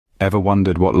Ever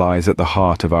wondered what lies at the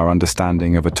heart of our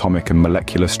understanding of atomic and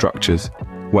molecular structures?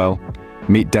 Well,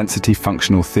 meet density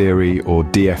functional theory, or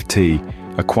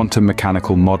DFT, a quantum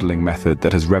mechanical modeling method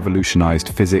that has revolutionized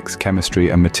physics, chemistry,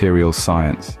 and materials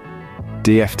science.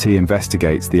 DFT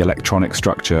investigates the electronic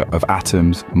structure of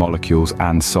atoms, molecules,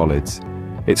 and solids.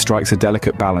 It strikes a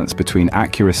delicate balance between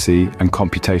accuracy and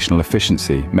computational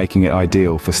efficiency, making it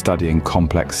ideal for studying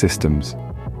complex systems.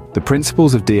 The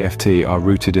principles of DFT are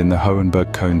rooted in the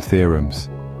Hohenberg-Kohn theorems.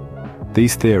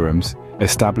 These theorems,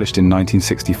 established in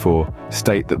 1964,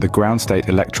 state that the ground state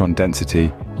electron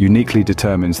density uniquely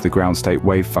determines the ground state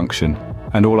wave function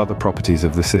and all other properties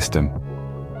of the system.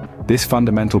 This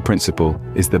fundamental principle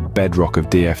is the bedrock of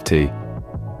DFT.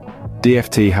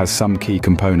 DFT has some key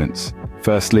components.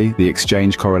 Firstly, the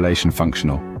exchange correlation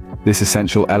functional. This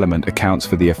essential element accounts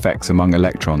for the effects among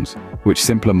electrons, which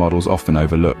simpler models often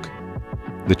overlook.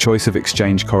 The choice of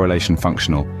exchange correlation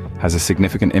functional has a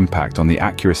significant impact on the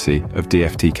accuracy of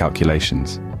DFT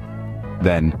calculations.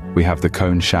 Then, we have the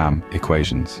Kohn-Sham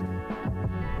equations.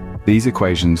 These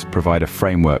equations provide a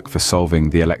framework for solving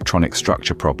the electronic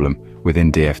structure problem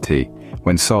within DFT.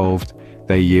 When solved,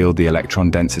 they yield the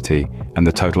electron density and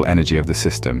the total energy of the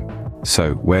system.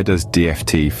 So, where does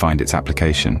DFT find its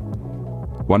application?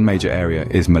 One major area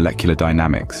is molecular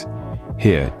dynamics.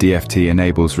 Here, DFT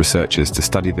enables researchers to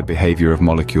study the behavior of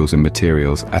molecules and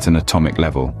materials at an atomic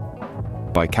level.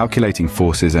 By calculating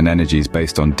forces and energies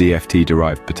based on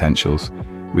DFT-derived potentials,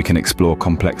 we can explore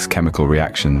complex chemical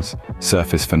reactions,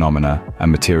 surface phenomena,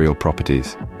 and material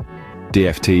properties.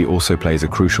 DFT also plays a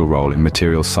crucial role in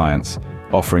materials science,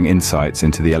 offering insights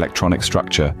into the electronic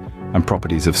structure and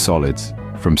properties of solids.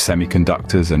 From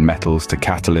semiconductors and metals to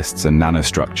catalysts and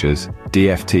nanostructures,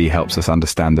 DFT helps us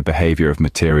understand the behavior of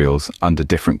materials under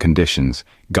different conditions,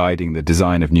 guiding the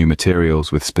design of new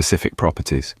materials with specific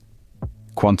properties.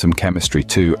 Quantum chemistry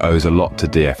too owes a lot to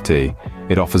DFT.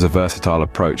 It offers a versatile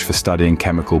approach for studying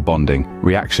chemical bonding,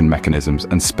 reaction mechanisms,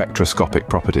 and spectroscopic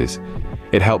properties.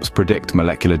 It helps predict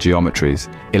molecular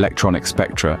geometries, electronic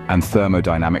spectra, and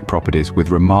thermodynamic properties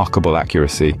with remarkable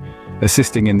accuracy,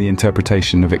 assisting in the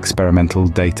interpretation of experimental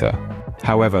data.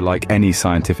 However, like any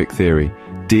scientific theory,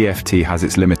 DFT has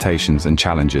its limitations and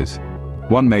challenges.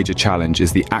 One major challenge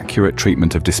is the accurate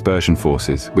treatment of dispersion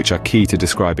forces, which are key to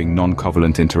describing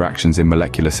non-covalent interactions in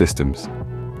molecular systems.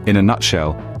 In a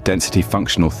nutshell, density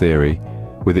functional theory,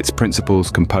 with its principles,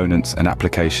 components, and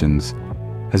applications,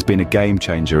 has been a game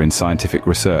changer in scientific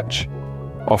research,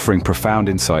 offering profound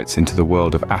insights into the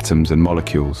world of atoms and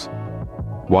molecules.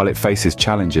 While it faces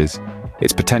challenges,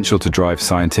 its potential to drive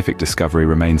scientific discovery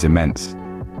remains immense.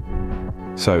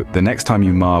 So, the next time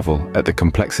you marvel at the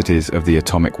complexities of the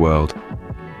atomic world,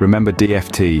 remember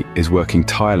DFT is working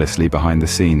tirelessly behind the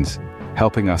scenes,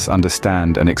 helping us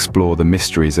understand and explore the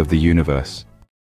mysteries of the universe.